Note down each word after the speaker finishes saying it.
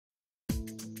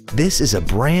This is a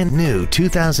brand new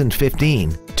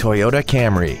 2015 Toyota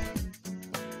Camry.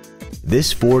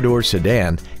 This four-door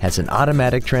sedan has an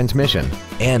automatic transmission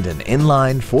and an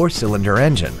inline four-cylinder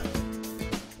engine.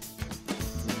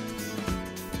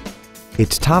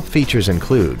 Its top features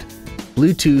include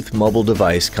Bluetooth mobile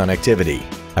device connectivity,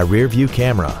 a rear-view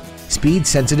camera,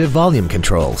 speed-sensitive volume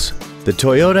controls, the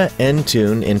Toyota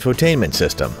N-Tune infotainment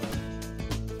system,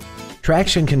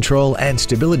 traction control and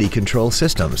stability control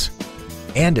systems,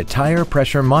 and a tire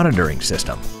pressure monitoring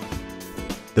system.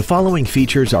 The following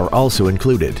features are also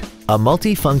included: a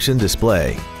multi-function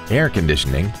display, air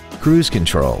conditioning, cruise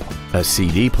control, a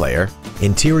CD player,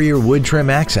 interior wood trim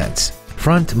accents,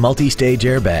 front multi-stage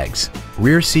airbags,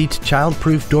 rear seat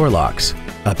child-proof door locks,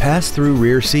 a pass-through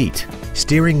rear seat,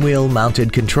 steering wheel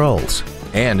mounted controls,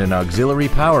 and an auxiliary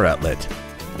power outlet.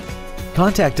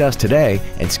 Contact us today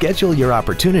and schedule your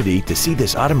opportunity to see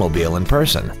this automobile in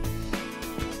person.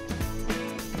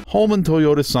 Holman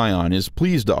Toyota Scion is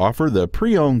pleased to offer the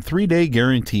pre-owned 3-day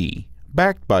guarantee.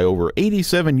 Backed by over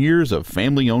 87 years of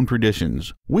family-owned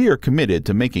traditions, we are committed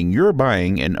to making your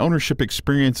buying and ownership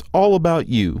experience all about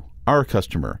you, our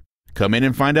customer. Come in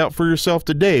and find out for yourself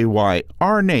today why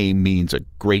our name means a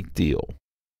great deal.